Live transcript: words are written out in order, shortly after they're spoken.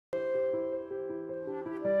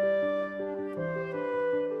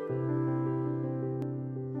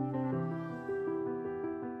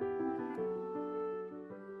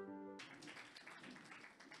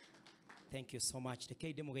Thank you so much.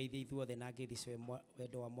 Tekei mugeithie ithuothe na ngeithicwe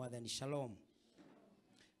wendo wa Mwathani. Shalom.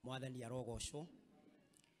 Mwathani arogocwo.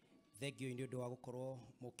 Thank you nĩ ũndũ wa gũkorwo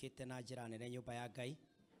mũkĩte na njĩra nene nyũmba ya Ngai.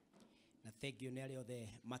 Na thank you nĩ arĩa othe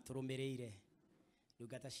matũrũmĩrĩire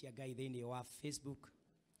ndungata cia Ngai thĩinĩ wa Facebook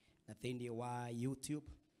na thĩinĩ wa YouTube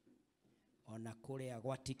ona kũrĩa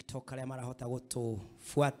gwa TikTok arĩa marahota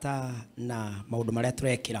gũtũbuata na maũndũ marĩa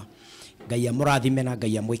tũrekĩra. Ngai amũrathime na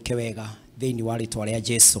Ngai amwĩke wega thĩinĩ wa rĩĩtwa rĩa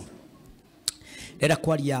Jesũ. Ndĩrenda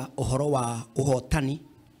kwaria ũhoro wa ũhotani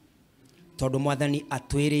tondũ Mwathani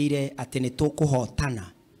atwĩrĩire atĩ nĩ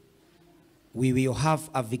tũkũhotana. We will have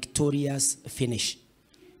a victorious finish.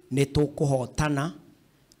 Nĩ tũkũhotana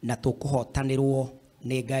na tũkũhotanĩrwo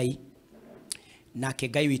nĩ Ngai. Nake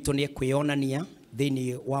Ngai witũ nĩ ekwĩonania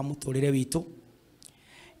thĩinĩ wa mũtũrĩre witũ.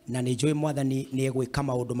 Na nĩ njũĩ Mwathani nĩ egwĩka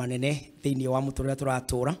maũndũ manene thĩinĩ wa mũtũrĩre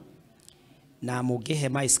tũratũra. Na mũngĩhe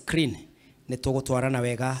my screen nĩ tũgũtwarana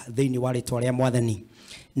wega thĩinĩ wa rĩĩtwa rĩa Mwathani.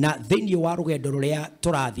 Na thĩinĩ wa rũgendo rũrĩa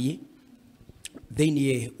tũrathiĩ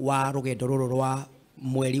thĩinĩ wa rũgendo rũrũ rwa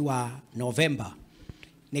mweri wa November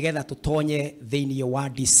nigetha tũtonye thĩinĩ wa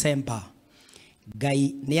December,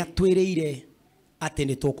 Ngai nĩ atwĩrĩire atĩ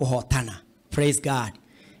nĩ tũkũhotana. Praise God.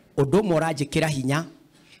 Ũndũ ũmwe ũranjĩkĩra hinya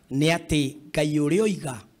nĩ atĩ Ngai ũrĩa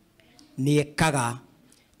oiga nĩ ekaga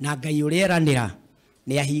na Ngai ũrĩa eranĩra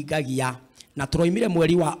nĩ ahingagia. Na tũroimire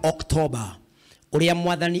mweri wa October ũrĩa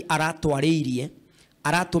Mwathani aratwarĩirie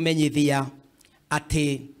aratũmenyithia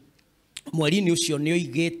atĩ mweri-inĩ ũcio nĩ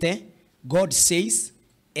oigĩte God says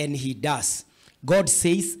and he does. God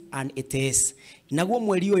says and it is. Naguo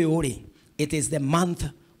mweri ũyũ rĩ, it is the month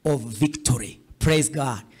of victory. Praise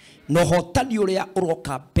God. No hotani ũrĩa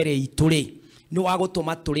ũroka mbere itũ rĩ nĩ wa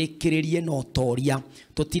gũtũma tũrĩkĩrĩrie na ũtoria.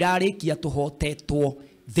 Tũtirarĩkia tũhotetwo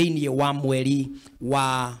thĩinĩ wa mweri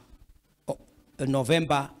wa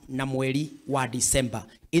November na mweri wa December.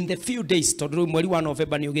 In the few days, tondũ mweri wa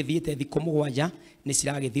November nĩ ũgĩthiĩte thikũ mũgwanja nĩ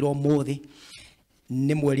ciragĩthira ũmũthĩ.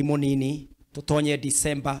 Nĩ mweri mũnini tũtonye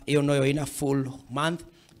December ĩyo noyo ĩna full month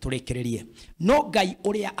tũrĩkĩrĩrie. No Ngai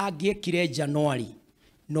ũrĩa angĩekire January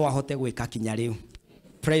no ahote gwĩka kinya rĩu.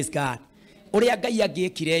 Praise God. Ũrĩa Ngai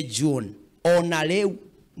angĩekire June ona rĩu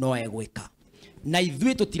no egwĩka. Na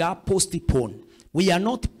ithuĩ tũtira postpone. We are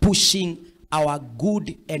not pushing our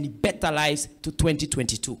good and better lives to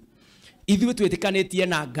 2022. Ithuĩ twĩtĩkanĩtie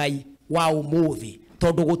na Ngai wa ũmũthĩ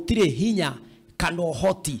tondũ gũtirĩ hinya kana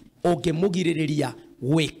ũhoti ũngĩmũgirĩrĩria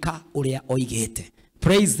gwĩka ũrĩa oigĩte.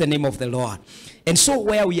 Praise the name of the Lord. And so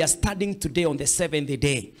where we are standing today on the 7th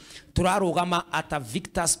day, turarũgama at a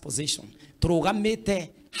victor's position. Tũrũgamĩte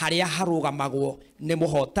harĩa harũgamagwo nĩ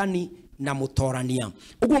mũhotani na mũtorania.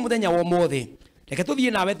 Ũguo mũthenya wa ũmũthĩ reke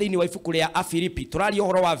tũthiĩ nawe thĩinĩ wa ibuku rĩa Afilipi tũraria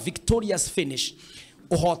ũhoro wa victorious finish,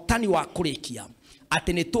 ũhotani wa kũrĩkia.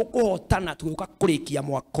 Atĩ nĩ tũkũhotana tũgĩũka kũrĩkia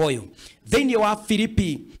mwaka ũyũ. Thĩinĩ wa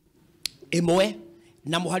Filipi 1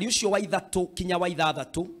 na mũhari ũcio wa 3 kinya wa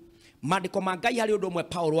 6 maandĩko ma Ngai harĩ ũndũ ũmwe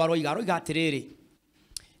Paulo aroiga atĩrĩrĩ,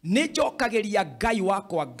 nĩ njokagĩria Ngai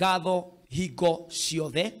wakwa ngatho hingo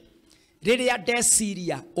ciothe rĩrĩa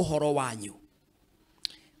ndeciria ũhoro wanyu.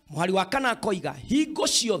 Mũhari wa 4 akoiga hingo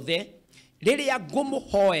ciothe rĩrĩa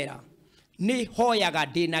ngũmũhoera nĩ hoyaga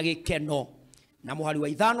ndĩna gĩkeno. Na mũhari wa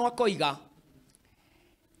 5 akoiga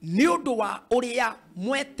nĩ ũndũ wa ũrĩa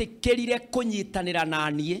mwetĩkĩrire kũnyitanĩra na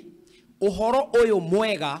niĩ ũhoro ũyũ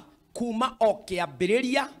mwega kuma o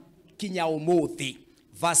kĩambĩrĩria kinya ũmũthĩ.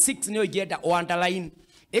 Verse 6 nĩ ingĩenda underline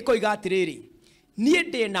ĩkoiga atĩrĩrĩ, niĩ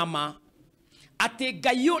ndĩna ma atĩ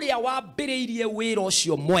Ngai ũrĩa wambĩrĩirie wĩra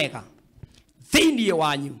ũcio mwega thĩinĩ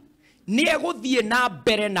wanyu nĩ egũthiĩ na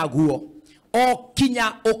mbere naguo o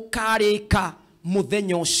kinya ũkarĩka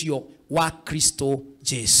mũthenya ũcio wa Kristo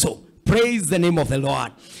Jesũ. Praise the name of the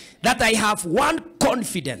Lord. That I have one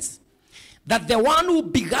confidence that the one who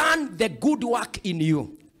began the good work in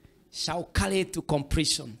you shall carry it to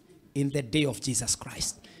completion in the day of Jesus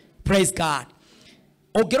Christ. Praise God.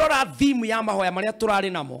 Ũngĩrora theme ya mahoya marĩa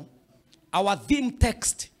tũrarĩ namo, our theme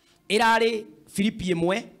text ĩrarĩ Filipi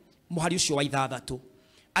 1 mũhari ũcio wa 6.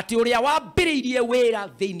 Atĩ ũrĩa wambĩrĩirie wĩra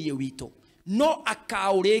thĩinĩ witũ no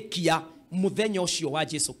akaũrĩkia mũthenya ũcio wa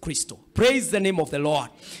Jesu Kristo. Praise the name of the Lord.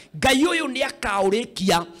 Ngai ũyũ nĩ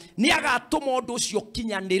akaũrĩkia, nĩ agatũma ũndũ ũcio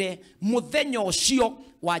kinyanĩre mũthenya ũcio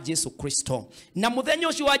wa Jesu Kristo. Na mũthenya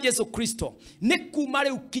ũcio wa Jesu Kristo nĩ kuma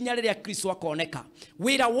rĩu kinya rĩrĩa Kristo akoneka.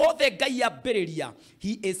 Wĩra wothe Ngai ambĩrĩria,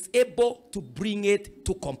 he is able to bring it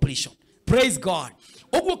to completion. Praise God.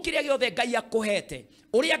 Ũguo kĩrĩa gĩothe Ngai akũhete,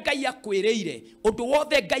 ũrĩa Ngai akwĩrĩire, ũndũ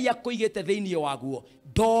wothe Ngai akũigĩte thĩinĩ waguo,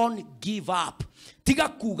 don't give up. Tiga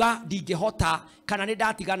kuga ndingĩhota kana nĩ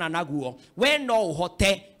ndatigana naguo. We no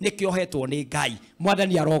ũhote, nĩkĩo hetwo nĩ Ngai.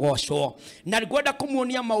 Mwathani arogocwo. Na ngwenda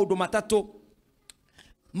kũmuonia maũndũ matatũ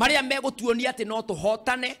maria megutuonia ati no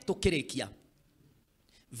tuhotane tukirikia.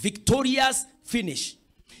 Victorious finish.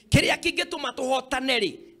 Kiria kingituma tuhotane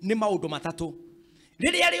ri ni maundu matatu.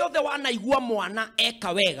 Riria riothe wanaigua mwana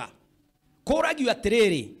eka wega, kuragio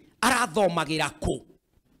atiriri arathomagira ku.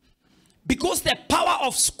 Because the power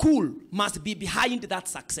of school must be behind that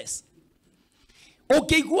success.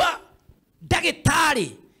 Ukigua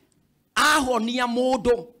dagitari ahonia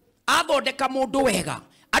mundu, athondeka mundu wega,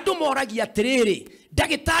 andu moragia atiriri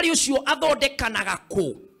dagitari ucio athondekanaga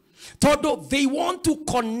ku. Todo they want to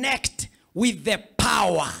connect with the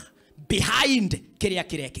power behind kiria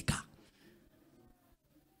kirekika.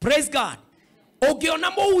 Praise God. Ogiona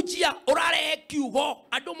muujia orarehe kiugo,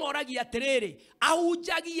 andu moragia atiriri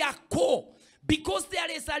ahujagia ko, because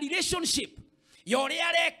there is a relationship yoria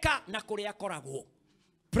areka na kuria koragwo.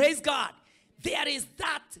 Praise God. There is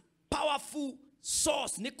that powerful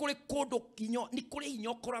source. Nikuri kodo kinyo, nikuri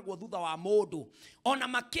hinyo koragwo thutha wa mundu. Ona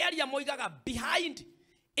makeria moigaga behind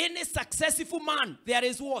any successful man there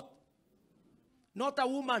is what? Not a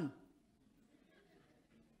woman.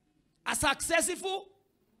 A successful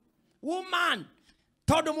woman.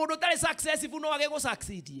 Todo mundu tari successful no age go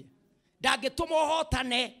succeed. Dagetumo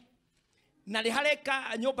hotane. Na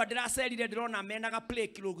rihareka nyoba ndiracerire ndirona menaga play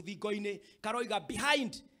kilo thingo-ini karoiga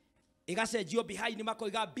behind. Igacenjio behind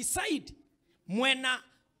makoiga beside. Mwena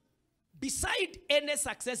beside any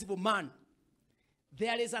successful man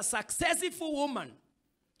there is a successful woman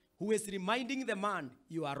who is reminding the man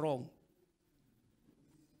you are wrong.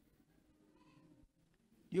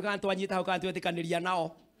 You can't wanyita how can't wetikaniria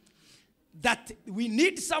now. That we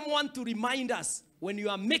need someone to remind us when you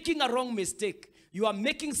are making a wrong mistake, you are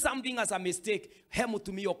making something as a mistake. Hemu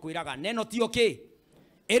tumio kuiraga neno ti okay,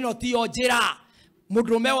 eno ti ojira.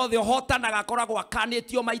 Mudrume wothe hotanaga akoragwo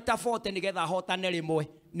akanitio maita 40 nigetha hotane rimwe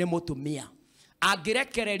ni mutumia.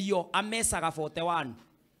 Angirekererio amesaga 41.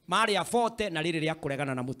 Maria 40 na riri ria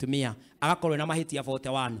kuregana na mutumia agakorwo na mahitia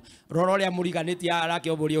 41. Roro ria muriganitie arake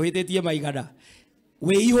oburi ohitetie maigana.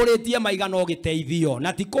 We ihuritie maigana ogiteithio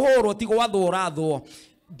na ti kuhurwo ti gwathurathwo.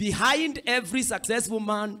 Behind every successful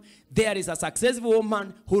man there is a successful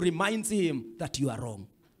woman who reminds him that you are wrong.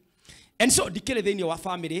 And so dikele theni wa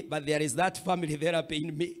family, but there is that family therapy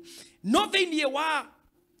in me. No theni wa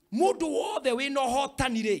mudu wothe we no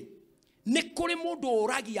hotanire. Ni kuri mundu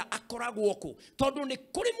oragia akoragwo ku. Tondu ni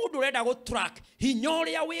kuri mundu renda go track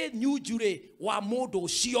hinyoria we nyujure wa mundu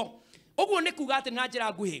ucio. Oguo ni kuga ati na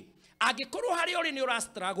njira nguhi. Angikorwo hari ori ni ura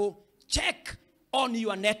struggle, check on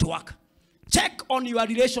your network. Check on your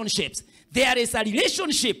relationships. There is a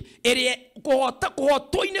relationship ere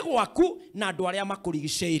kuhoto-ini gwaku na andu aria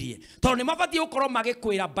makurigiceirie. Tondu ni mabati ukorwo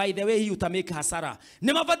magikwira by the way you to make hasara.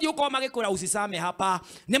 Ni mabati ukorwo magikwira usisame hapa.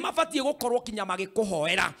 Ni mabati gukorwo kinya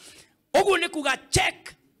magikuhoera. Ogu ni kuga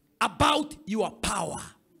check about your power.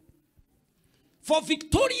 For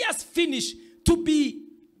victorious finish to be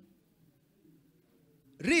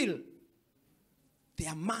real,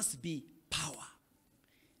 there must be power.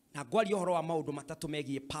 Na gwali ohoro wa maundu matatu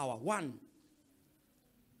megie power. One,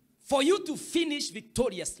 for you to finish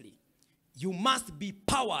victoriously, you must be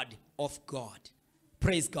powered of God.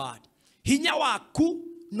 Praise God. Hinya waku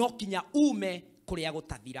no kinya ume kuria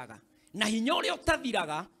gutathiraga. Na hinya uria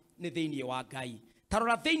utathiraga ni thiini wa Ngai.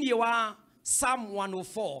 Tarora thiini wa Psalm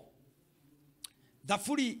 104.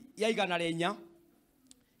 Thaburi ya 104.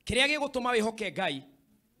 Kiria gigutuma wihoke Ngai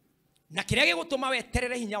na kiria gigutuma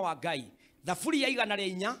weterere hinya wa Ngai. Thaburi ya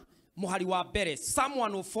 104 muhari wa mbere, Psalm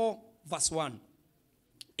 104 verse 1.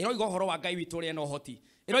 Iroiga horo wa Ngai witu ri no hoti.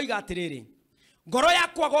 Iroiga atiriri, ngoro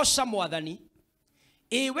yakwa goca Mwathani,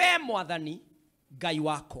 iwe Mwathani Ngai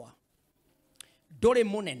wakwa. Nduri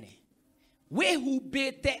munene,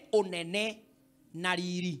 wihumbite unene na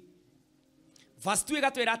riri. Verse 2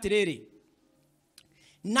 igatwira atiriri,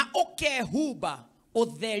 na ukehumba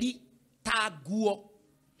utheri ta nguo.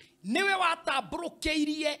 Niwe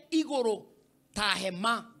watamburukirie iguru ta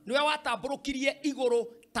hema. Niwe watamburukirie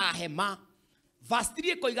iguru ta hema. Verse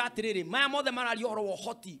 3 koiga atiriri, maya mothe marario horo wa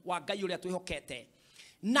hoti wa Ngai uria twihokete.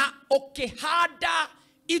 Na ukihanda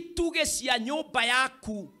ituge cia nyumba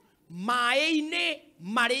yaku mai-ini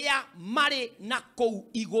maria mari na kou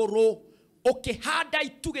iguru. Ukihanda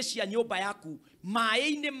ituge cia nyumba yaku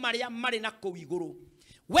mai-ini maria mari na kou iguru.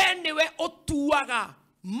 We niwe utuaga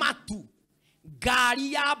matu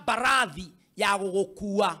ngari ya barathi ya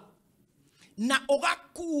gugukua na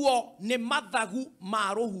ugakuo ni mathagu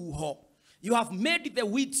ma ruhuho. You have made the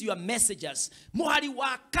weeds your messengers. Muhari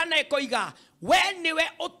wa kana ekoiga, we niwe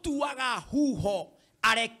utuaga huho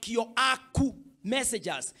arekio aku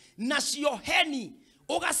messengers. Na cio heni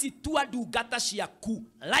ugasitua ndungata ciaku.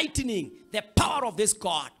 Lightning, the power of this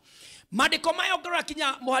God. Mandiko mayongorora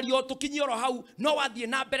kinya muhario tukinyoro hau no wathie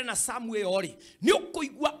na mbere na Samuel ori ni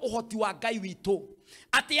ukuigua uhoti wa Ngai witu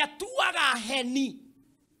ati atuaga heni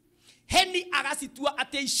agasitua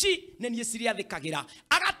ati ici ne nie ciria thikagira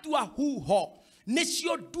agatua huho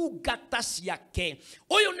nicio ndungata ciake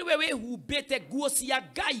uyu niwe wihumbite nguo cia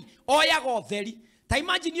Ngai oyaga utheri ta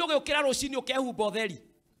imagine ugiukira rucini ukehumba utheri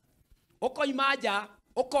ukoimaja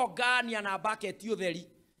ukongania na bucket utheri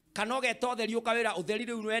kana ugeta utheri ukawira utheri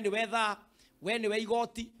riu we ni wetha we ni we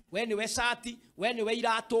igoti we ni we shati we ni we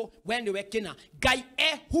irato we ni we kina Ngai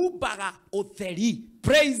ehumbaga utheri.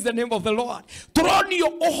 Praise the name of the Lord. Turonio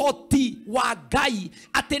uhoti wa Ngai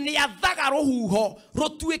ati ni athaga ruhuho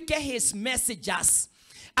rutuike his messengers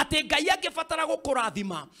ati Ngai angibatara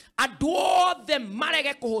gukurathima andu othe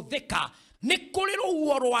marege kuhuthika ni kuri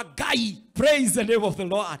ruhuho rwa Ngai. Praise the name of the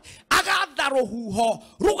Lord. Agatha ruhuho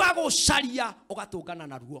rugagucaria ugatungana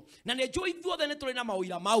naruo na ne njui ithuothe ni turi na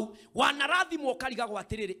mawira mau wanarathimo karigagwo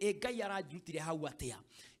atiriri Ngai arajutire hau atia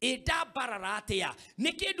ndambarara atia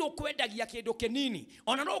ni kindu kwendagia kindu kinini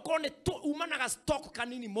ona no ukorwo ni umanaga stock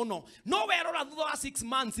kanini muno no werora thutha wa 6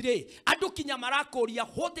 months ri andu kinya marakoria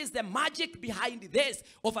what is the magic behind this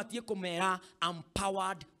ofatie kumera I'm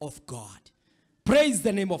powered of God. Praise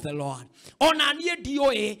the name of the Lord. Ona nie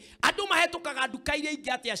ndioe andu mahetukaga nduka iria ingi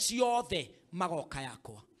atia ciothe magoka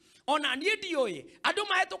yakwa ona nie ndioe andu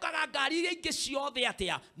mahetukaga ngari iria ingi ciothe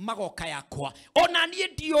atia magoka yakwa ona nie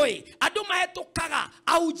ndioe andu mahetukaga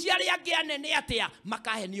aujia ria angi anene atia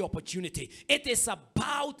makahe ni opportunity. It is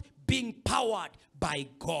about being powered by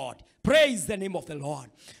God. Praise the name of the Lord.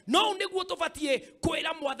 No niguo tufatie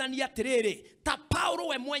kwira mwathani atiriri ta Paulo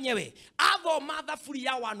we mwenyewe athoma thaburi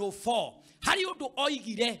ya 104 hari undu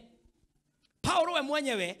oigire Paulo we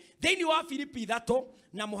mwenyewe thiini wa Filipi 3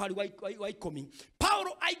 na muhari wa 10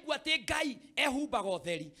 Paulo aigua ati Ngai ehumbaga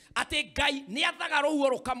utheri ati Ngai ni athaga ruhuho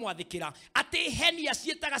rukamwathikira ati heni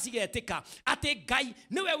acietaga cigetika ati Ngai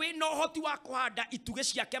niwe wina uhoti wa kuhanda ituge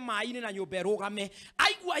ciake mai-ini na nyumba erugame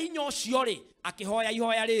aigua hinya ucio ri akihoya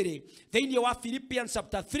ihoya riri thiini wa Philipians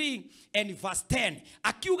chapter 3 and verse 10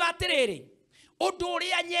 akiuga atiriri undu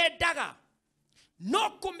uria nyendaga no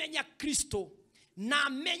kumenya Kristo na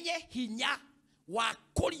menye hinya wa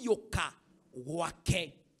kuriuka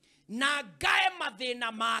gwake na ngae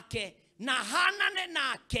mathina make na hanane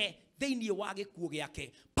nake thiini wa gikuo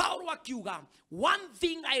giake. Paulo akiuga one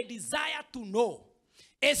thing I desire to know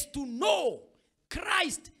is to know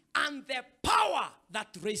Christ and the power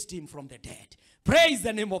that raised him from the dead. Praise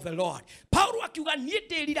the name of the Lord. Paulo akiuga nie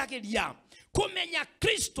ndiriragiria kumenya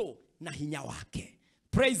Kristo na hinya wake.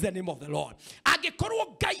 Praise the name of the Lord.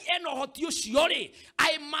 Agikorwo Ngai eno hoti ucio ri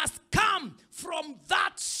I must come from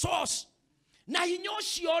that source. Na hinya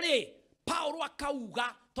ucio ri Paulo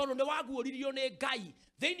akauga tondu ni waguuririo ni Ngai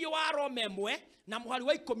thiini wa Roma 1 na muhari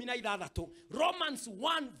wa 16 Romans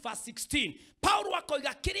 1 verse 16 Paulo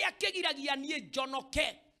akoiga kiria kigiragia nie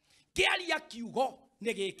njonoke kiaria kiugo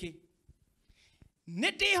ni giki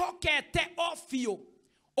ni ndihokete ofio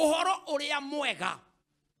uhoro uria mwega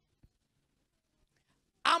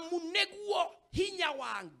amuneguo hinya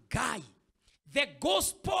wa Ngai. The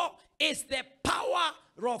gospel is the power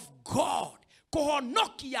of God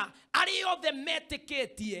kuhonokia ari othe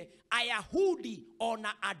metiketie Ayahudi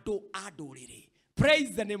ona andu aduriri.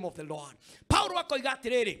 Praise the name of the Lord. Paulo akoiga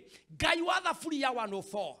atiriri Ngai wa thaburi ya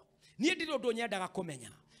 104 nie ndiro ndu nyendaga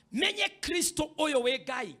kumenya menye Kristo uyu we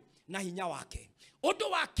Ngai na hinya wake.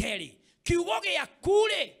 Undu wa keri kiugo giaku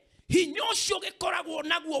ri hinya ucio gikoragwo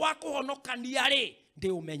naguo wa kuhonokania ri ndi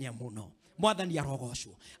umenye muno mwathani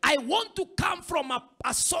arogocwo. I want to come from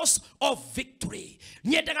a source of victory.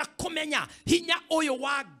 Nyendaga kumenya hinya uyu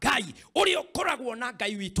wa Ngai uri ukoragwo na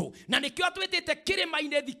Ngai witu na nikio atwitite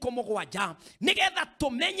kirima-ini thiko mugwanja nigetha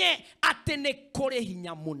tumenye ati ni kuri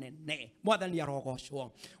hinya munene. Mwathani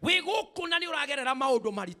arogocwo. Wi guku na ni uragerera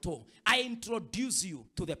maundu maritu I introduce you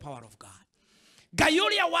to the power of God. Ngai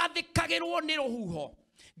uria wathikagirwo ni ruhuho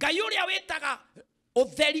Ngai uria witaga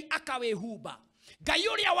utheri akawehumba Ngai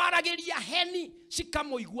uria waragiria heni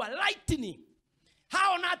cikamuigua lightning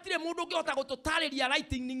haona atire mundu ngihota gututariria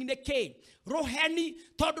lightning ni ki ruheni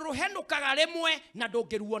tondu ruhenukaga rimwe na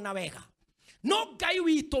ndungiruona wega no Ngai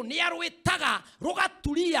witu ni arwitaga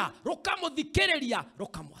rugaturia rukamuthikiriria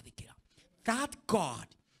rukamwathikira. That God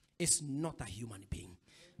is not a human being.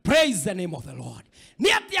 Praise the name of the Lord. Ni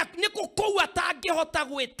atia ni kukou atangihota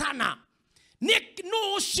gwitana ni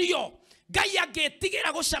no ucio Ngai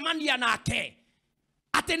angitigira gucamania nake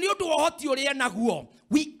ati ni undu wohoti uria naguo.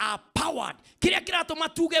 We are powered. Kiria kiratuma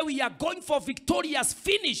tuge we are going for victorious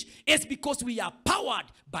finish is because we are powered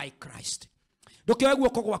by Christ. Ndukiwe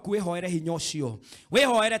guoko gwaku wihoere hinya ucio.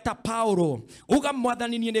 Wihoere ta Paulo. Uga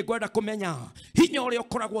Mwathani ni ngwenda kumenya hinya uria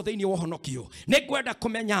ukoragwo thiini wa honokio. Ni ngwenda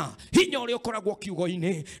kumenya hinya uria ukoragwo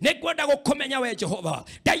kiugo-ini. Ni ngwenda gukumenya we Jehova.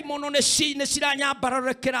 Daimono ni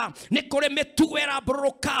ciranyambararikira. Ni kuri mitugo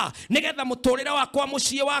irambururuka. Nigetha muturire wakwa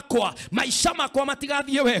mucie wakwa. Maisha makwa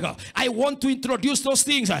matigathie wega. I want to introduce those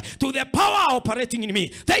things to the power operating in me.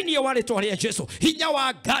 Thiini wa ritwa ria Jesu. Hinya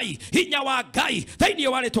wa Ngai. Hinya wa Ngai. Thiini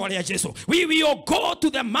wa ritwa ria Jesu. We will go to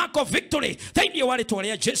the mark of victory. Thiini wa ritwa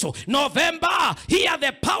ria Jesu. November, here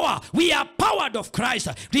the power. We are powered of Christ.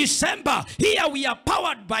 December, here we are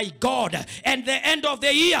powered by God. And the end of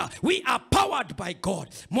the year, we are powered by God.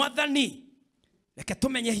 Mwathani, reke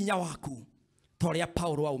tumenye hinya waku toria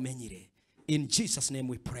Paulo aumenyire. In Jesus' name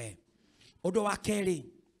we pray. Undu wa keri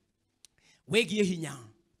wegie hinya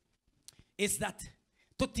is that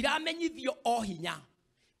tutiramenyithio o hinya.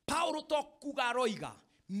 Paulo to kuga roiga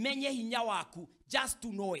menye hinya waku just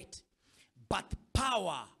to know it, but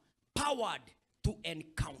powered to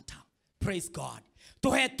encounter. Praise God.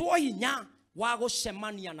 Tuhetwo hinya wa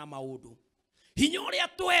gucemania na maundu. Hinya uria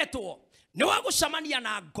tuhetwo ni wa gucemania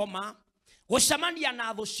na ngoma, gucemania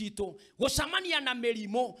na thu citu, gucemania na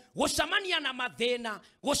mirimo, gucemania na mathina,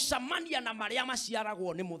 gucemania na maria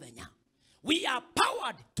maciaragwo ni muthenya. We are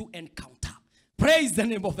powered to encounter. Praise the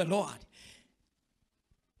name of the Lord.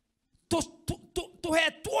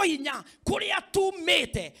 Tuhetwo hinya kuria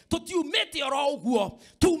tumite, tutiumite oro uguo,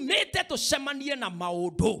 tumite tucemanie na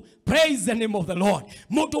maundu. Praise the name of the Lord.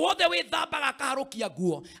 Mundu wothe withambaga akaharukia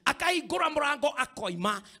guo, akahingura murango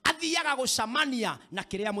akoima, athiaga gucemania na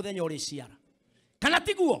kiria muthenya uri ciara. Kana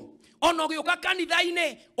tiguo? Ono giuka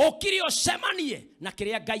kanitha-ini ukiri ucemanie na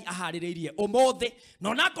kiria Ngai ahaririirie umuthi,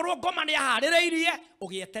 no nakorwo ngoma ni ahaririirie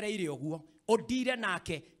ugietereire uguo, udire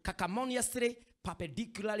nake kakamoniously,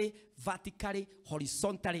 perpendicularly, vertically,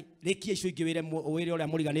 horizontally. Rekia icio ingi wire uria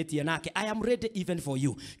muriganitie nake. I am ready even for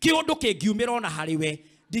you. Kiundu kingiumira ona hariwe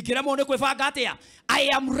ndingiremwo ni kwibanga atia. I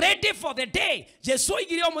am ready for the day. Jesu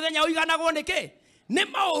igire o muthenya uiganagwo niki ni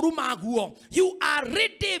mauru maguo. You are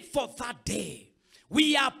ready for that day.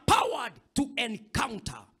 We are powered to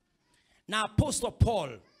encounter. Na Apostle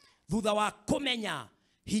Paul thutha wa kumenya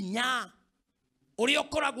hinya uria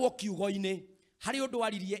ukoragwo kiugo-ini hari undu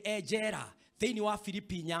waririe enjera thiini wa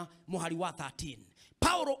Philipians muhari wa 13.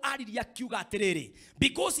 Paulo ariria kiuga atiriri,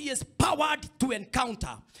 because he is powered to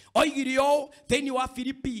encounter. Oigirio thiini wa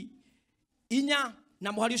Philippi inya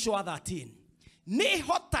na muhari ucio wa 13. Ni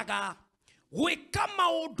hotaga gwika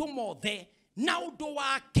maundu mothe na undu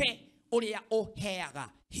wake uria uheaga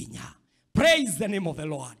hinya. Praise the name of the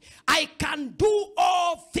Lord. I can do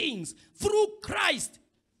all things through Christ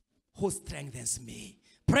who strengthens me.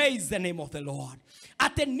 Praise the name of the Lord.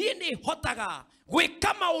 Ate nini hotaga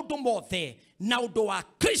gwika maundu mothe na undu wa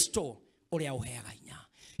Kristo uria uheaga hinya.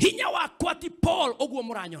 Hinya wakwa ti Paul oguo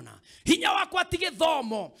muranyona. Hinya wakwa ti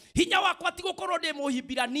githomo. Hinya wakwa ti gukorwo ndi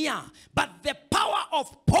muhibirania. But the power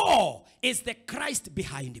of Paul is the Christ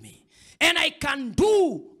behind me. And I can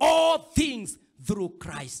do all things through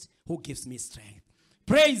Christ who gives me strength.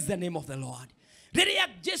 Praise the name of the Lord. Riria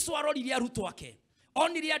Jesu aroririe aruto ake,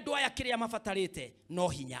 onirie andu aya kiria mabatarite no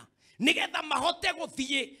hinya. Nigetha mahote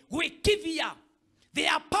guthie gwikithia. They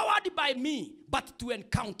are powered by me, but to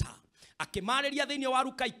encounter. Akimariria thiini wa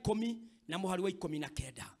Luka 10 na muhari wa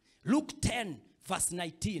 19. Luke 10 verse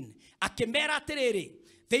 19. Akimera atiriri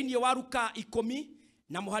thiini wa Luka 10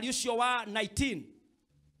 na muhari ucio wa 19.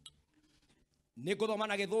 Niguthoma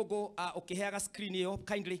na githungu ukiheaga screen iyo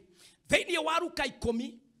kindly. Thiini wa Luka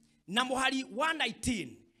 10 na muhari wa 19.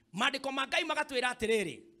 Mandiko ma Ngai magatwira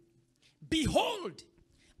atiriri, behold,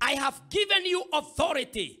 I have given you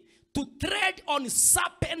authority to tread on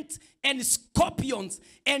serpents and scorpions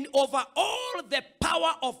and over all the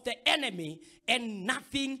power of the enemy, and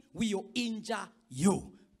nothing will injure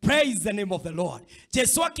you. Praise the name of the Lord.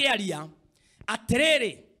 Jesu akiaria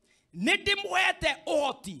atiriri, nindimwete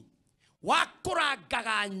uhoti wa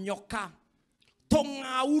kurangaga nyoka,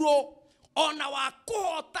 tungauro, ona wa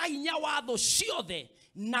kuhota hinya wa thu ciothe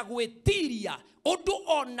na gwitiria undu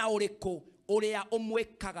ona uriku uria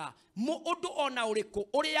umwikaga undu ona uriku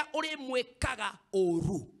uria urimwikaga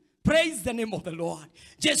uru. Praise the name of the Lord.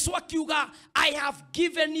 Jesu akiuga, I have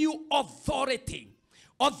given you authority.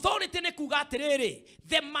 Authority ne kuga atiriri,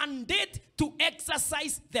 the mandate to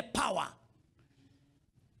exercise the power.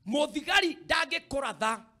 Muthigari ndage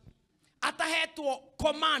kuratha atahetwo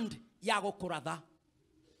command ya gukuratha.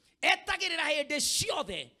 Etagirira hindi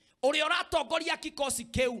ciothe uria uratongoria kikosi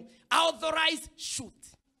kiu authorized shoot.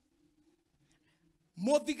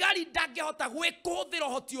 muthigari ndangehota gwikuthira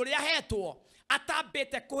hoti uria hetwo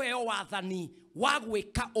atambete kuheo wathani wa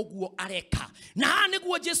gwika uguo areka. Na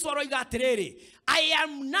niguo Jesu aroiga atiriri, I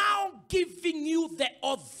am now giving you the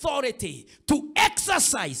authority to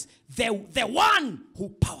exercise the one who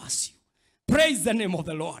powers you. Praise the name of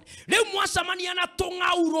the Lord. Leo mwasamania na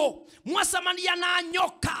tungauro, mwasamania na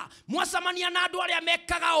nyoka, mwasamania na andu aria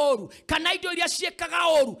mekaga oru, kana indo iria ciekaga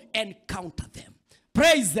oru, encounter them.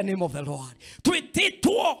 Praise the name of the Lord.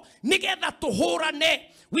 Twititwo nigetha tuhurane.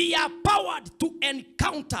 We are powered to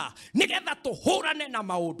encounter. Nigetha tuhurane na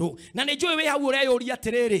maundu. Na nijui we hau ureyuria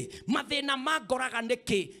atiriri, mathina mangoraga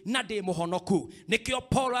niki na ndi muhonoku. Nikio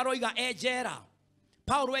Paul aroiga ejera.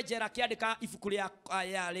 Paul ejera kiandika ibuku ria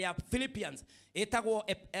Philipians. Etagwo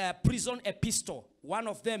prison epistle. One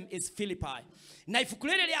of them is Philippi. Na ibuku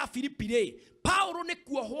ria Philippi, Paul ni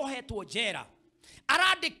kuohohetwo jera.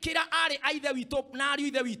 Aradikira ari aithe wito na ari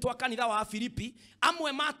ithe wito akanitha wa Filipi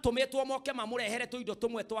amwe matumetwo moke mamurehere tuindo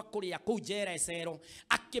tumwe twa kuria ku jera esero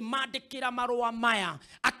akimandikira marua maya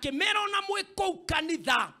akimero na mwiko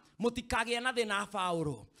kanitha mutikage na thina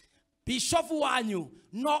Paulo bishop wanyu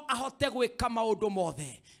no ahote gwika maundu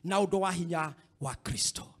mothe na undu wa hinya wa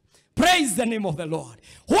Kristo. Praise the name of the Lord.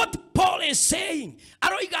 What Paul is saying,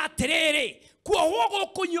 aroiga atiriri kuohwo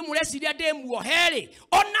kunyu mureciria ndemuoheri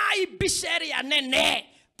onai biceri anene.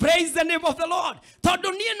 Praise the name of the Lord.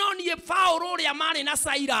 Tondu nie no nie Paulo ria mari na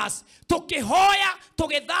Silas tukihoya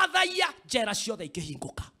tugithathaia jera ciothe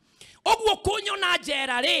ikihinguka. Oguo kunyu na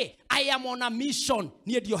jera ri, I am on a mission.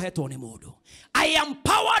 Nie ndiohetwo ni mundu. I am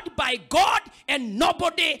powered by God and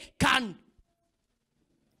nobody can.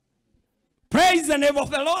 Praise the name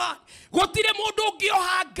of the Lord. Gotire mundu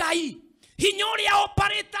ungioha Ngai hinya uria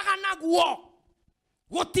operataga naguo.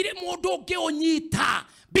 Gotire mundu ungionyita.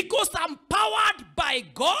 Because I'm powered by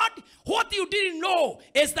God. What you didn't know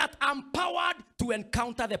is that I'm powered to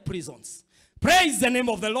encounter the prisons. Praise the name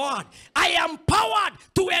of the Lord. I am powered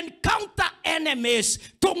to encounter enemies.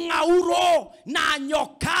 Tungauro na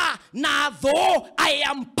nyoka na tho. I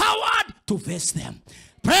am powered to face them.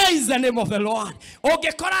 Praise the name of the Lord.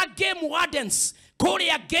 Ogekora game wardens.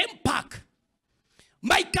 Korea game park.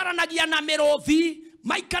 Maikaranagia na merothi.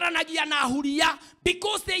 Maikaranagia na huria.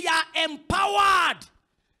 Because they are empowered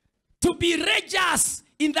to be rangers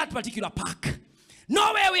in that particular park.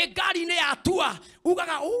 No way we gari ne atua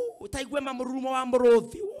ugaga utaigwe mamurumo wa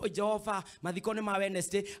muruthi Jehova mathikone ma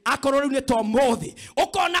Wednesday akorwo ne to mothi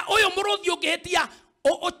ukona uyu muruthi ungihitia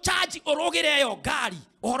o charge orogere yo gari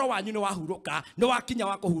ohoro wanyu ne wahuruka ne wakinya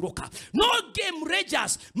wa kuhuruka. No game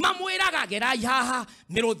rangers mamwiraga gerai haha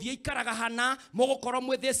miruthi ikaraga hana mugukoro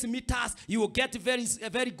mwe this meters, you will get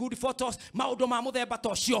very good photos maundu ma muthemba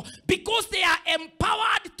tocio because they are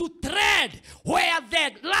empowered to tread where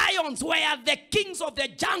the lions, where the kings of the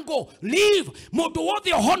jungle live. Mundu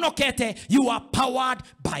wothe ohonokete, you are powered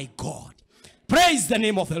by God. Praise the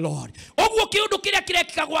name of the Lord. Oguo kiundu kiria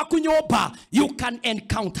kirekika gwaku nyumba, you can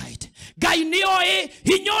encounter it. Ngai nioe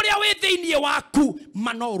hinya uria wi thiini waku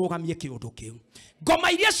mano urugamie kiundu kiu.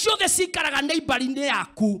 Ngoma iria ciothe cikaraga neighbor-ini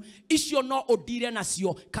yaku icio no udire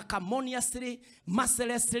nacio kakamoniasly,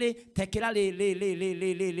 mercilessly, tekira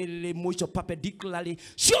le muico perpendicularly.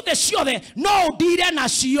 Ciothe no udire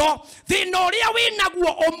nacio. Thina uria wi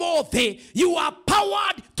naguo umuthi, you are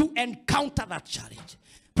powered to encounter that challenge.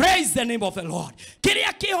 Praise the name of the Lord.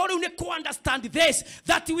 Kiria kihoru ne ko understand this,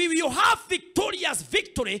 that we will have victorious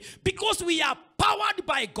victory because we are powered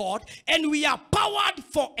by God and we are powered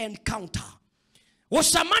for encounter.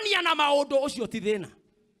 Osamania na maodo ocio ti thina.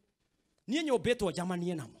 Nie nyobetwo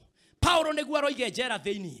jamanie namo. Paulo neguo aroige jera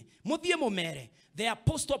theini. Muthie mumere. The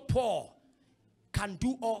apostle Paul can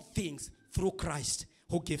do all things through Christ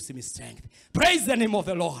who gives him strength. Praise the name of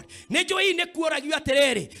the Lord. Nejo hii nekuoragio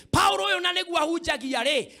atiriri. Paulo uyu na neguo ahunjagia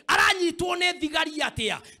ri. Aranyitwo ne thigari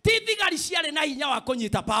atia. Ti thigari ciare na hinya wa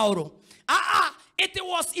kunyita Paulo. It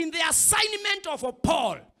was in the assignment of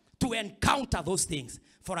Paul to encounter those things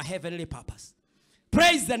for a heavenly purpose.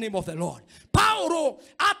 Praise the name of the Lord. Paulo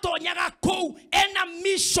atonyaga kou ena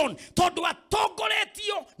mission tondu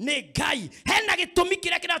atongoretio ni Ngai. Hena gitumi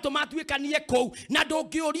kiria kiratuma atuikanie kou na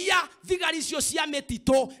ndungiuria thigari cio cia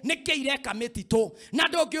mitito niki ireka mitito na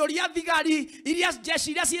ndungiuria thigari iria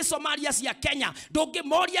jeshi iria cia Somalia cia Kenya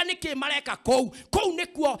ndungimoria niki mareka kou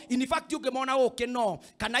nikuo. In fact ungimona ukino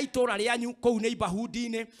kana itura rianyu kou ni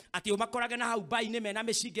ibahudi-ini ati umakorage na hau bai-ini mena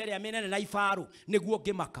mishinga iria minene na ifaru niguo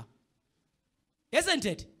ngimaka. Isn't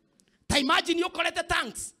it? Ta imagine you kolete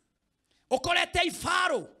tanks. Ukolete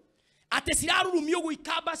ifaro. Ate sirarurumio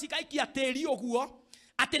guikamba sikaikia teri oguo.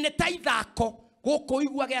 Ate ne taithako. Goko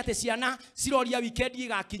iguage ate ciana ciroria weekend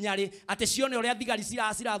igakinyari ate cione uria thigari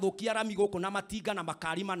cirathukia rami goko na matinga na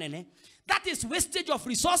makari manene. That is wastage of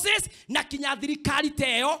resources na kinya thirikari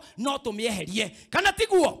teo no tumieherie. Kana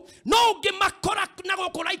tiguo no ungimakora na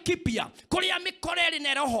goko Laikipia kuria mikoreri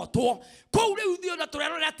na rohotwo kou riu thio na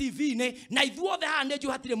turerora TV ni na ithuothe ha ne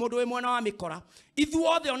hatire mundu we mwena wa mikora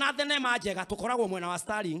ithuothe ona thenema njega tukoragwo mwena wa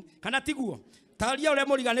Starling. Kana tiguo taria ule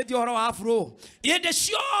muriganitio horo wa afro inde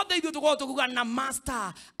ciothe ithu tuko tukuga na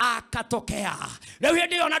master akatokea riu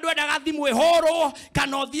hindi ona ndwendaga thimu ihoro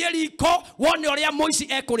kana thie riko wone uria moici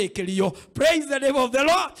ekurikirio. Praise the name of the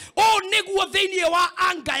Lord. Niguo thiini wa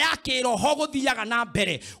anga yake roho guthiaga na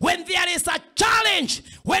mbere. When there is a challenge,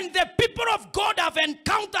 when the people of God have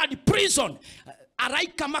encountered prison,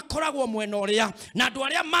 araika makoragwo mwena uria na andu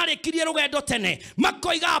aria marikirie rugendo tene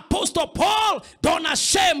makoiga Apostle Paul, don't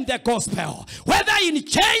shame the gospel. Whether in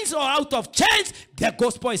chains or out of chains, the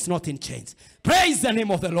gospel is not in chains. Praise the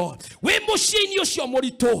name of the Lord. We mushini ucio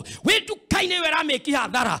murito, we dukaine we rameki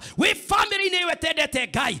hadhara, we family ne we tendete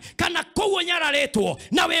Ngai kana kou nyararetwo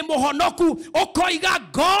na we muhonoku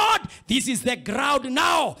okoiga God, this is the ground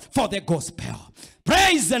now for the gospel.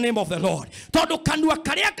 Praise the name of the Lord. Todo kanua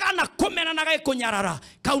karia kana komena na kunyarara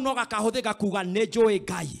kauno gakahuthika kuga nejoe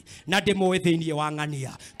Ngai na ndimoe thiini wa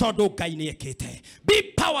ngania todo Ngai ni ekete.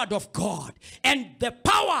 Be powered of God, and the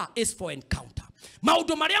power is for encounter.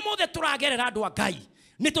 Maundu maria mothe turagerera andu a Ngai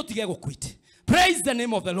nitutige gukwit. Praise the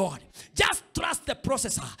name of the Lord. Just trust the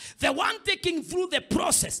processor. The one taking through the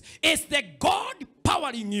process is the God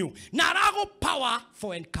powering you. Narago power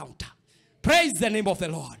for encounter. Praise the name of the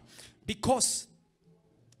Lord. Because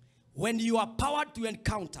when you are powered to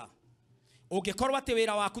encounter, ungikorwo ati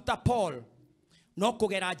wira waku ta Paul no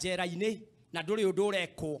kugera njera-ini na nduri undu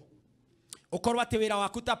ureko, ukorwo ati wira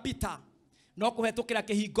waku ta Peter no kuhetukira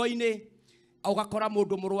kihingo-ini, ugakora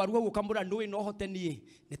mundu murwaru ukamura nui no hote nie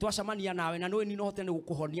nitwacamania nawe na nui ni no hote ni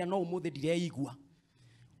gukuhonia no umuthi ndireigua.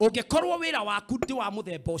 Ungikorwo wira waku ndi wa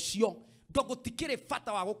muthemba ucio ndogutikire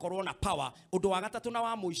fata wa gukorwo na power. Undu wa gatatu na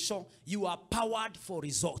wa muico, you are powered for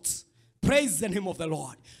results. Praise the name of the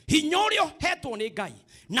Lord. Hinyorio hetwo ni Ngai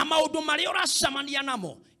na maundu mari uracamania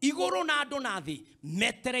namo iguru na andu na thi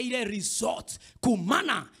metereire resort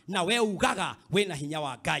kumana na we ugaga we na hinya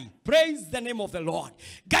wa Ngai. Praise the name of the Lord.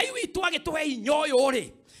 Ngai witu agituhe hinyoyo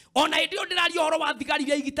ri ona indio ndirario horo wa thigari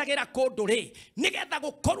iria igitagira kundu ri nigetha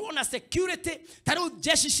gukorwo na security taru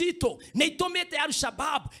jeshi cito ni itumite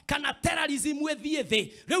Al-Shabaab kana terrorism wethie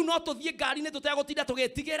thi riu no tuthie ngari ni tutegutinda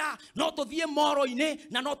tugitigira no tuthie moro-ini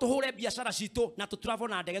na no tuhure biashara cito na tutravel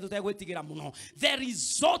na ndege tutegwitigira muno. The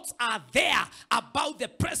results are there about the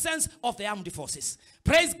presence of the armed forces.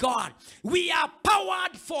 Praise God. We are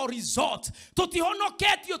powered for results.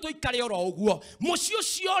 Tutihonoketio tuikare oro uguo mucio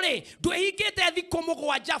ciore ndwihingite thiko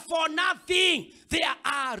mugwanja for nothing. There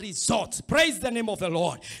are results. Praise the name of the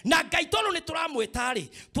Lord. Na Ngai tolo ni turamwetari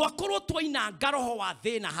twakorwo twaina ngaroho wa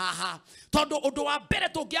thina haha tondu undu wa mbere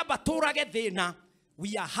tungiamba turage thina,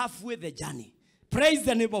 we are halfway the journey. Praise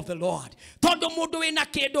the name of the Lord. Tondu mundu wina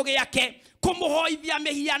kindu giake kumuhoithia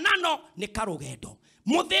mihianano ni karugendo.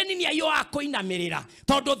 Mutheni ni ayo akoinamirira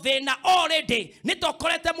tondu thina already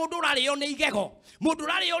nitokorete mundu urario ni igego, mundu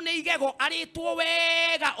urario ni igego aritwo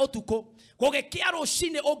wega utuku gugikia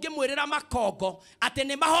rucini ungimwirira makongo ati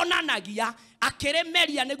ni mahonanagia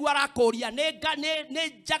akiremeria niguo arakuria ni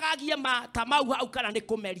njagagie matamau hau kana ni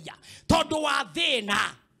kumeria tondu wa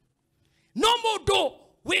thina. No mundu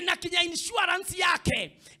wina kinya insurance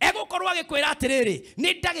yake egukorwo agikwira atiriri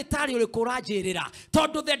ni ndagitari uri kuranjirira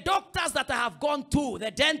tondu the doctors that I have gone to,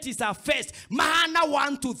 the dentists have faced mahana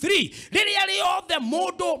 1 to 3 riria riothe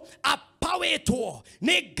mundu apawetwo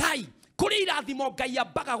ni Ngai kuri irathimo Ngai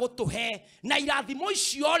ambaga gutuhe na irathimo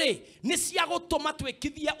icio ri ni cia gutuma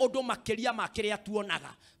twikithie undu makiria makiria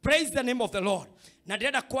tuonaga. Praise the name of the Lord. Na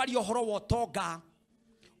ndirenda kwaria uhoro wa utonga.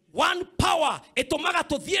 One power itumaga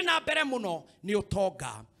tuthie na mbere muno ni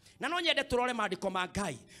utonga. Na no nyende turore maandiko ma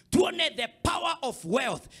Ngai tuone the power of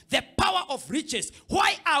wealth, the power of riches.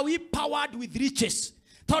 Why are we powered with riches?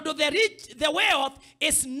 Tondu the wealth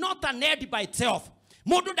is not an end by itself.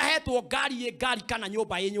 Mundu ndahetwo ngari kana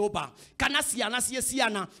nyumba nyumba kana ciana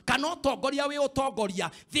ciana kana utongoria we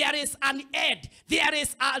utongoria. There is an end, there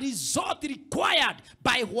is a result required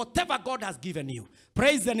by whatever God has given you.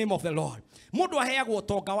 Praise the name of the Lord. Mundu aheagwo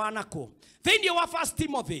utonga wa nako thiini wa 1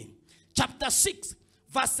 Timothy chapter 6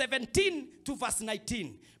 verse 17 to verse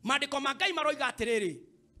 19. Maandiko ma Ngai maroiga atiriri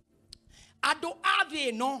andu a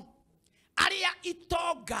thi no aria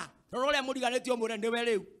itonga rore muriganetio murende we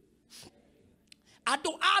riu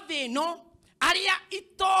andu a thi no aria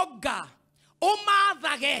itonga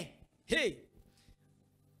umathage hey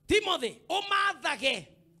Timothy umathage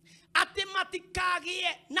ati matikagie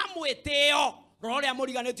na mwiteo rore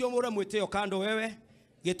muriganitio mure mwiteo kando wewe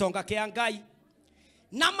gitonga kia Ngai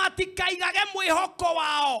na matikaigage mwihoko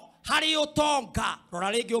wao hari utonga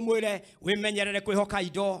rora ringi umwire wimenyerere kwihoka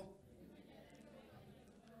indo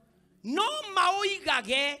no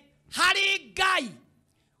mauigage hari Ngai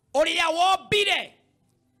uria wombire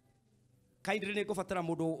kindly ni gufatara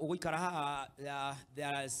mundu uguikara ha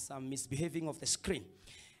there is some misbehaving of the screen.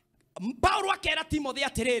 Paulo akera Timothy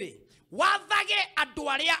atiriri wathage andu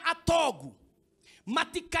aria atongu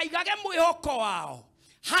matikaigage mwihoko wao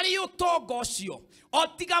hari utonga ucio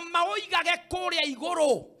otiga mauigage kuria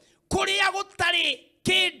iguru kuria gutari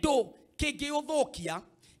kindu kingiuthukia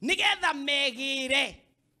nigetha megire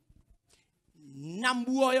na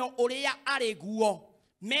muoyo uria ari guo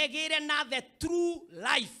megire na the true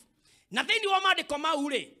life na thini wa maandiko mau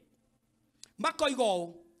ri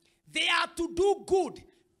makoigo they are to do good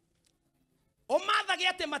omathage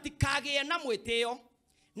ate matikagie na mwiteo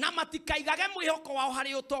na matikaigage mwihoko wao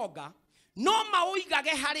hari utonga no mauigage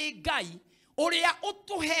hari Ngai uria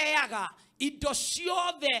utuheaga indo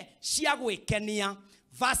ciothe cia gwikenia.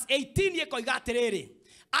 Verse 18 ikoiga atiriri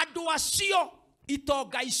andu acio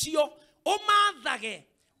itonga icio umathage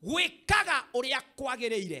gwikaga uria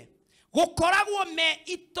kwagiriire gukoragwo me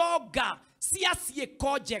itonga cia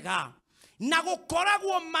ciiko njega na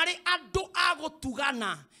gukoragwo mari andu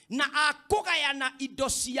agutugana na akugayana indo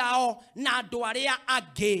ciao na andu aria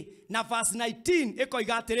angi. Na verse 19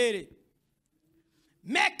 ikoiga atiriri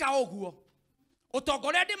meka oguo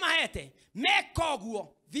utongore ndi mahete meka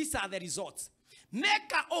oguo these are the results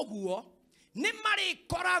meka oguo ni mari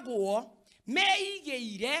koragwo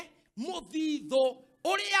meigeire muthitho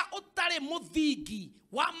uria utari muthingi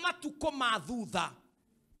wa matuko ma thutha.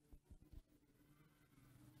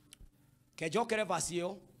 Kejokere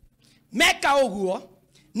vasio meka oguo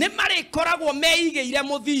ni mari koragwo meigeire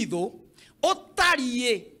muthitho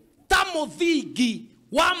utari ta muthingi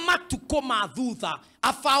wa matuko ma thutha,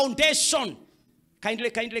 a foundation.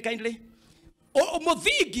 Kindly o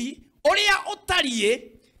muthingi uria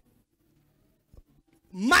utari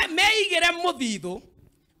meigire muthitho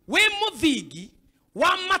we muthingi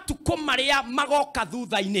wa matuko maria magoka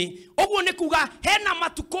thutha-ini. Oguo ni kuga hena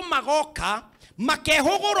matuko magoka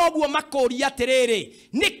makehogora oguo makoria atiriri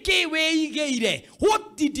niki weigeire,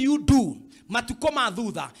 what did you do matuko ma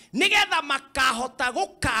thutha nigetha makahota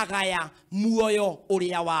gukagaya muoyo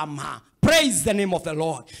uria wa ma. Praise the name of the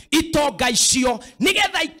Lord. Itonga icio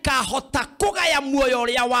nigetha ikahota kugaya muoyo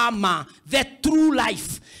uria wa ma, the true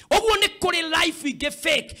life. Oguo ni kuri life ige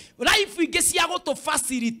fake, life ige cia gutu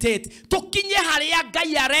facilitate tukinye haria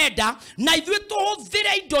Ngai arenda na ithuĩ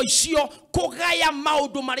tuhuthire indo icio kugaya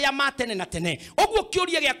maundu maria matene na tene. Oguo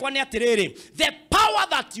kiuria giakwa ni atiriri, the power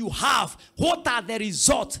that you have, what are the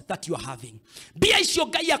results that you are having? Bia icio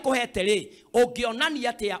Ngai akuhete ri ungionania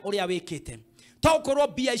atia uria wikite. Taukorwo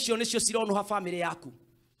bia icio nicio cironoha family yaku.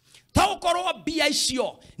 Taukorwo bia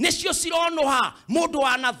icio nicio cironoha mundu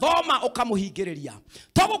wanathoma ukamuhingiriria.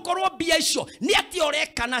 Taukorwo bia icio ni ati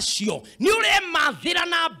ureka nacio ni uremathira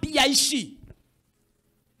na bia ici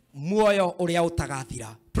muoyo uria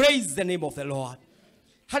utagathira. Praise the name of the Lord.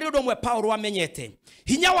 Hari undu mwe Paulo amenyete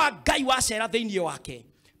hinya wa Ngai wacera thiini wake.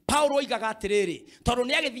 Paulo oigaga atiriri tondu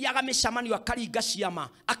ni agithiaga micamanio akaringa ciama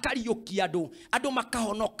akariukia andu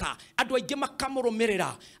makahonoka andu aingi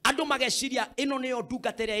makamurumirira andu mageciria ino niyo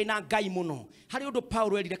ndungatira ina Ngai muno. Hari undu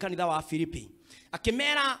Paulo erire kanitha wa Philippi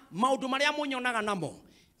akimera maundu maria munyonaga namo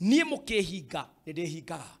nie mukihinga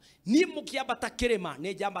ndihingaga, nie mukiambata kirima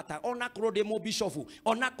ni njambata, ona korwo ndi mu bishop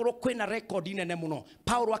ona korwo kwina record nene muno.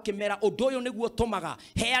 Paulo akimera undu uyu niguo tumaga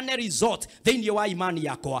heane result thiini wa imani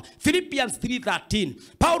yakwa. Philippians 3:13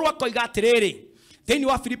 Paulo akoiga atiriri thiini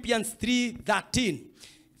wa Philippians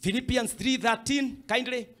 3:13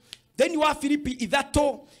 kindly thiini wa Philippi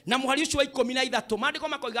 3 na muhari ucio wa 13 maandiko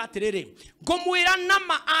makoiga atiriri ngumwira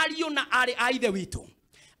nama ariu na ari a ithe witu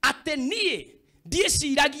ati nie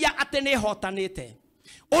ndieciragia ati ni hotanite.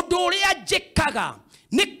 Undu uria njikaga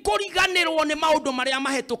ni kuriganirwo ni maundu maria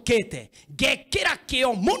mahetukite ngekira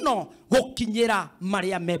kio muno gukinyira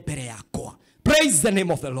maria me mbere yakwa. Praise the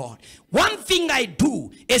name of the Lord. One thing I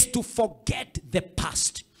do is to forget the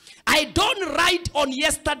past. I don't write on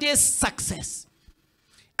yesterday's success.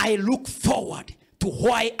 I look forward to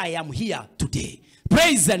why I am here today.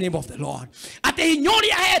 Praise the name of the Lord. Ate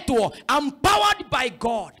hinyoria hetwo, I'm powered by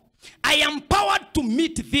God. I am powered to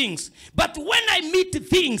meet things. But when I meet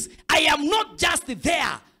things, I am not just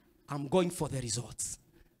there. I'm going for the results.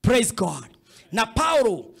 Praise God. Na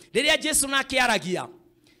Paulo, riria Jesu na akiaragia,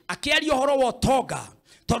 akiaria uhoro wa utonga,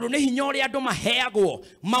 tondu ni hinya uria andu maheagwo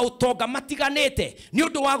mautonga matiganite ni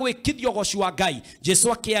undu wa gwikithio goci wa Ngai.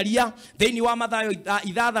 Jesu akiaria thiini wa Mathayo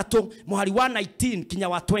 6 muhari wa 19 kinya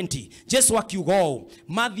wa 20. Jesu akiuga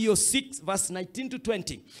Matthew 6 verse 19 to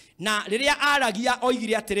 20. Na riria aragia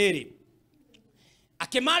oigire atiriri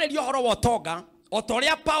akimariria uhoro wa utonga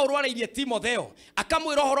otoria Paulo arairie Timotheo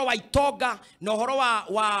akamwira uhoro wa itonga na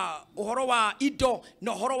uhoro wa indo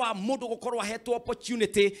na uhoro wa mundu gukorwa hetwo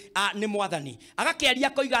opportunity ni mwathani. Agakiaria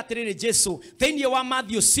koiga atiriri Jesu thiini wa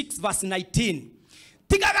Matthew 6 verse 19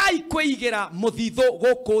 tigagai kwigira muthitho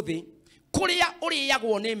guku thi kuria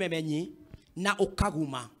uriyagwo ni memenyi na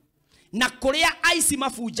ukaguma na kuria aici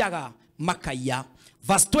mafunjaga makaiya.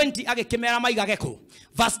 Verse 20 agikimera maigage ku.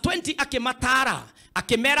 Verse 20 akimatara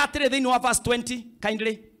akimera atire thiini wa verse 20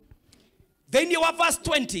 kindly. Thiini wa verse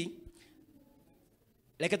 20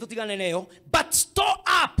 leke tutigane neyo, but store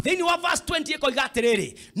up thiini wa verse 20 ikoiga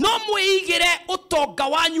atiriri no mwigire utonga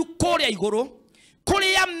wanyu kuria iguru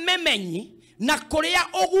kuria memenyi na kuria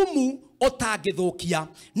ugumu utangithukia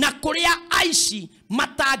na kuria aici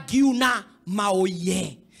matangiuna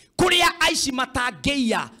mauye kuria aici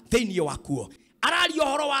matangiya thiini wakuo. Arari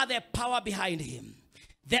uhoro wa the power behind him,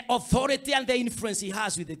 the authority and the influence he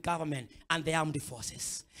has with the government and the armed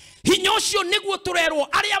forces. Hinyosho niguo turerwo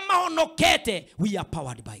aria mahonokete, we are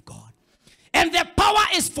powered by God. And the power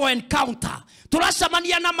is for encounter.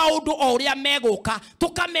 Turacamania na maundu o uria meguka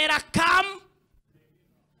tukamera come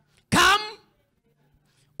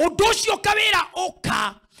undu ucio kawira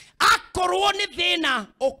uka akorwo ni thina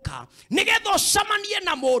uka nigetho camanie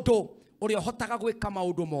na mundu uria hotaga gwika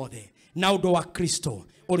maundu mothe na undu wa Kristo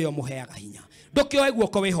uria muheaga hinya. Ndokioe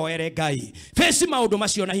guoko wihoere Ngai face maundu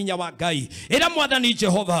macio na hinya wa Ngai. Ira mwathani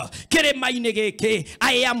Jehova kirima-ini giki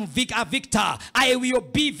I am a victor, I will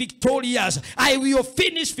be victorious, I will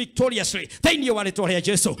finish victoriously thiini wa ritwa ria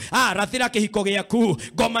Jesu. Rathira kihiko giaku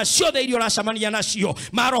ngoma ciothe iria uracamania nacio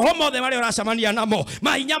maroho mothe maria uracamania namo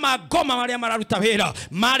mahinya ma ngoma maria mararuta wira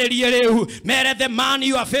maririe riu mere the man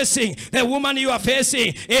you are facing, the woman you are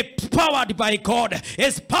facing is powered by God,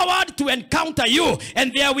 is powered to encounter you,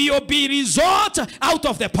 and there will be result out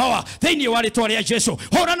of the power thiini wa ritwa ria Jesu.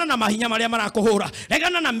 Horana na mahinya maria marakuhura,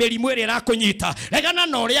 regana na mirimu iria irakunyita, regana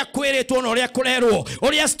na uria kwiritwo na uria kurerwo,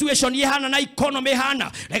 uria situation ihana na economy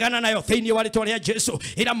hana, regana nayo thiini wa ritwa ria Jesu.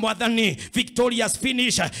 Ira mwathani victorious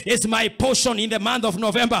finish is my portion in the month of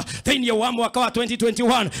November thiini wa mwaka wa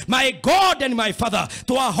 2021. My God and my Father,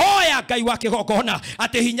 twahoya Ngai wa kigongona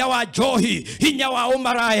ati hinya wa njohi, hinya wa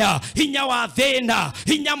umaraya, hinya wa thina,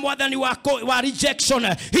 hinya mwathani wa rejection,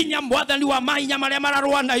 hinya mwathani wa mahinya maria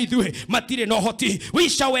mararwa na ithui matire no hoti, we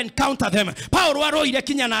shall encounter them. Paulo aroire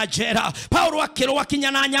kinya na njera, Paulo akirwa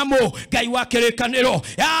kinya na nyamu, Ngai wa kirikaniro.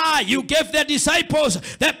 You gave the disciples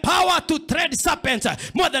the power to tread serpents.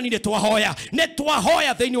 Mwathani ni twahoya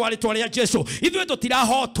thiini wa ritwa ria Jesu. Ithui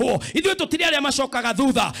tutirahotwo, ithui tutiri aria macokaga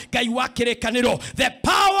thutha. Ngai wa kirikaniro, the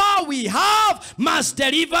power we have must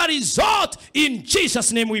deliver result. In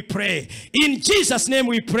Jesus' name we pray. In Jesus' name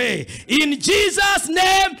we pray. In Jesus'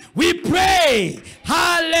 name we pray.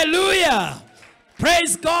 Hallelujah.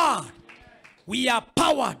 Praise God. We are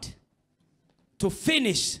powered to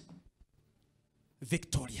finish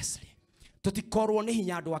victoriously. Tutikorwo ni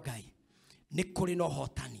hinya andu a Ngai, ni kuri no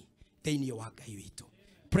hotani thiini wa Ngai witu.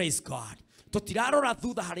 Praise God. Tutirarora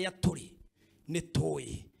thutha haria turi, ni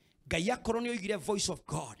tui Ngai akorwo ni oigire voice of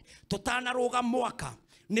God tutanaruga mwaka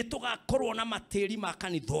ni tugakorwo na matiri ma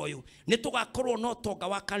kanitha uyu, ni tugakorwo no tonga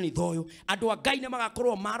wa kanitha uyu, andu a Ngai ni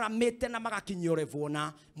magakorwo maramite na magakinyorevwo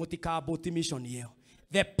na mutikabuti mission iyo.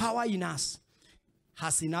 The power in us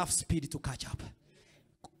has enough speed to catch up.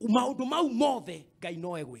 Maundu mau mothe Ngai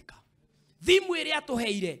no egwika. Thimu iria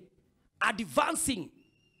atuheire advancing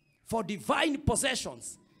for divine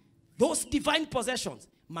possessions, those divine possessions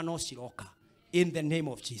manociroka in the name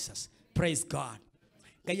of Jesus. Praise God.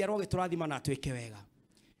 Ngai aroge turathima na tweke wega.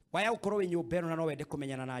 Waya ukorwo wi nyumbero na no wende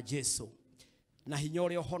kumenyana na Jesu na hinya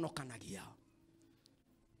uria uhonokanagia,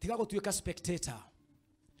 tiga gutuika spectator.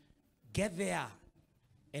 Get there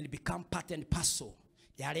and become part and parcel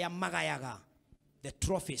ya aria magayaga the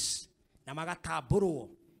trophies na magatamburwo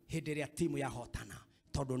hindi ria timu ya hotana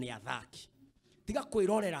tondu ni athaki. Tiga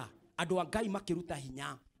kwirorera andu a Ngai makiruta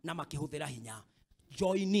hinya na makihuthira hinya.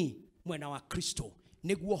 Joini mwena wa Kristo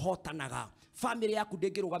niguo hotanaga. Family yaku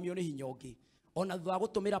ndingirugamio ni hinya ungi, ona thutha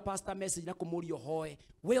gutumira pastor message na kumuria hoe,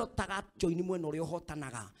 we otaga joini mwena uria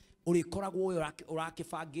hotanaga. Urikoragwo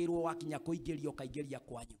urakibangirwo wakinya kuingirio kaingiria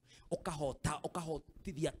kwanyu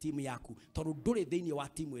ukahotithia timu yaku tondu nduri thiini wa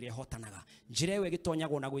timu iria hotanaga. Njira ewe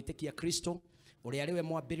gitonyagwo na gwitikia Kristo uria ariwe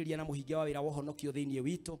mwambiriria na muhingia wa wira wa honokio thiini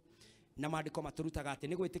witu. na maandiko maturutaga ati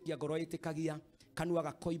ni gwitikia ngoro itikagia kanua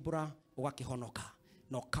gakoimbura ugakihonoka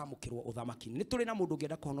no kamukirwo uthamaki. Ni turi na mundu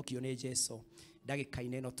ngienda kuhonokio ni Jesu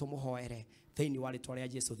ndagika-ine no tumuhoere thiini wa ritwa ria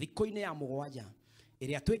Jesu thiko-ine ya mugwanja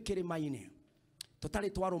iria twikirima-ine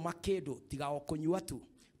tutari twaruma kindu tiga o kunyua tu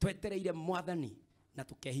twetereire mwathani na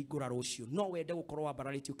tukehingura rucio. No wende gukorwo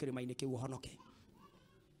wambararitio kirima-ine kiu uhonoke.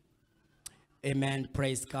 Amen.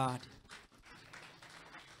 Praise God.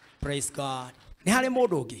 Praise God. Ni hari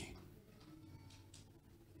mundu ungi.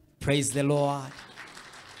 Praise the Lord.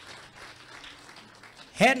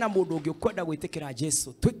 Hena mundu ungi ukwenda gwitikira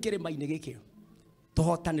Jesu twikirima-ine giki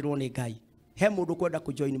tuhotanirwo ni Ngai. He mundu kwenda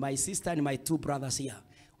kujoin my sister and my two brothers here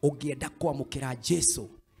ungienda kwamukira Jesu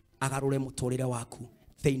agarure muturire waku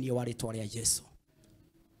thiini wa ritwa ria Jesu.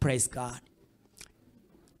 Praise God.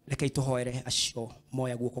 Rekei tuhoere acio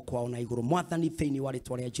moya guoko kwao na iguru. Mwathani thiini wa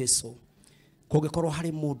ritwa ria Jesu kungikorwo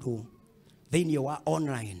hari mundu thiini wa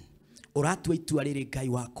online uratua itua riri Ngai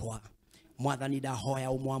wakwa, Mwathani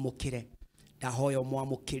ndahoya umwamukire, ndahoya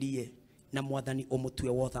umwamukirie na Mwathani umutue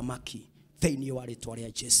wothamaki thiini wa ritwa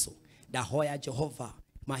ria Jesu. Ndahoya Jehova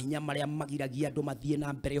mahinya maria magiragia andu mathie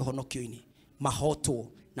na mbere honokio-ini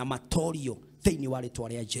mahoto na matorio thiini wa ritwa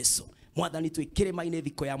ria Jesu. Mwathani twikirima-ine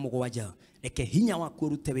thiko ya mugwanja reke hinya waku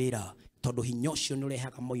urute wira tondu hinya ucio ni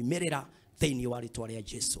urehaga moimerera thiini wa ritwa ria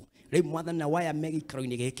Jesu. Riu Mwathani na waya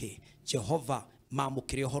megikaro-ini giki Jehova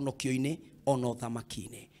mamukire honokio-ini ona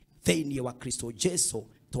uthamaki-ini thiini wa Kristo Jesu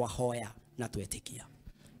twahoya na twetikia.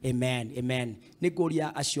 Amen. Amen.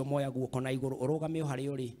 Niguria acio moya guoko na iguru urugame hari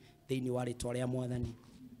uri thiini wa ritwa ria Mwathani.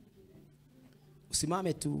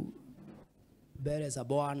 Usimame tu mbele za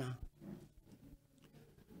Bwana.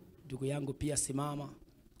 Ndugu yangu pia simama.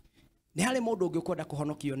 Ni hari mundu ungi ukwenda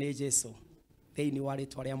kuhonokio ni Jesu thiini wa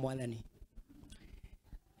ritwa ria Mwathani.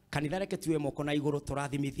 Kanitha reke tuwe moko na iguru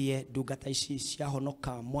turathimithie ndungata ici cia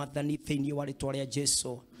honoka Mwathani thiini wa ritwa ria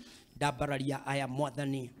Jesu. Ndambararia aya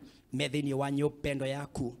Mwathani me thiini wa nyupendo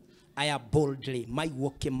yaku aya boldly maiguo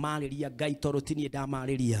kimariria Ngai tondu tinie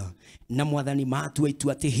ndamariria na Mwathani matua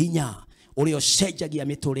itua ati hinya uri ocenjagia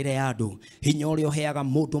miturire ya andu, hinya uri oheaga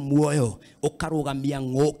mundu muoyo ukarugamia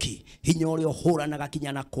ngoki, hinya uri ohuranaga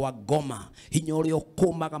kinyana kwa ngoma, hinya uri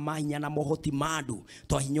okumaga mahinya na mohoti mandu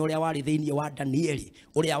to hinya uri wari thiini wa Danieli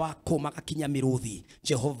uri wakumaga kinya miruthi.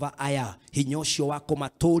 Jehova aya hinya ucio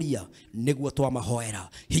wakumaturia niguo twamahoera,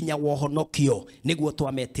 hinya wohonokio niguo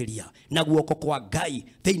twametiria na guoko kwa Ngai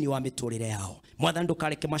thiini wa miturire yao. Mwathani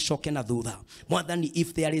ndukareke macoke na thutha. Mwathani,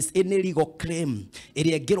 if there is any legal claim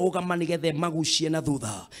iria ngirugama nigethe magucie na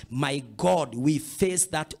thutha, my God, we face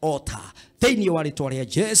that altar thiini wa ritwa ria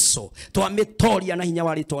Jesu. Twamitoria na hinya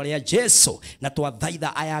wa ritwa ria Jesu na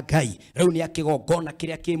twathaitha aya Ngai riu ni akigongona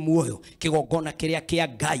kiria ki muoyo, kigongona kiria kia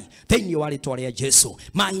Ngai thiini wa ritwa ria Jesu.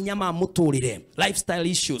 Mahinya ma muturire,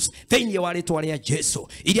 lifestyle issues thiini wa ritwa ria Jesu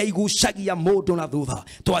iria igucagia mundu na thutha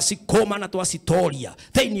twacikoma na twacitoria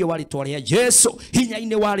thiini wa ritwa ria Jesu.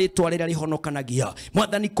 Hinya-ini wa ritwa riria rihonokanagia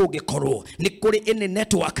Mwathani kungikorwo ni kuri any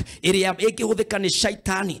network iria ingihuthika ni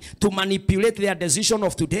shaitani to manipulate their decision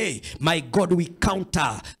of today, my God, we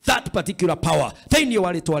counter that particular power thiini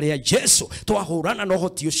wa ritwa ria Jesu. Twahurana no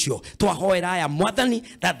hoti ucio twahoera aya Mwathani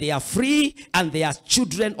that they are free and they are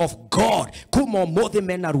children of God. Kuma mothe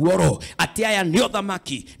mena ruoro ati aya ni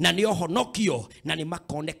othamaki na ni ohonokio na ni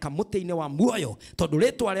makoneka muti-ini wa muoyo tondu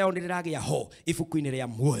ritwa riao niriragia ho ibuku-ini ria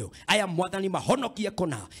muoyo. Aya Mwathani mahonokie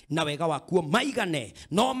kona na wega wakuo maigane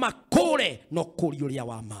no makure no kuriuria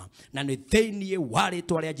wama na ni thiini wa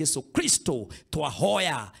ritwa ria Jesu Kristo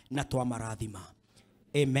twahoya na twamarathima.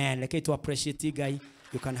 Amen. Lekei tu appreciate Ngai.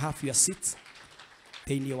 You can have your seat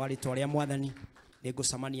thiini wa ritwa ria Mwathani.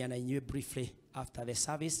 Nigucamania na inyuĩ briefly after the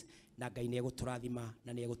service na Ngai ni eguturathima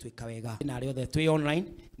na ni egutwika wega. Na ari othe twi online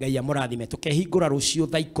Ngai amurathime. Tukehingura rucio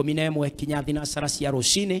thaa 11 kinya thinacara cia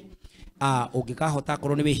rucini. Ungikahota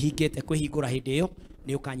korwo ni wihingite kwihingura hindi iyo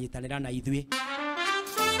ni ukanyitanira na ithui.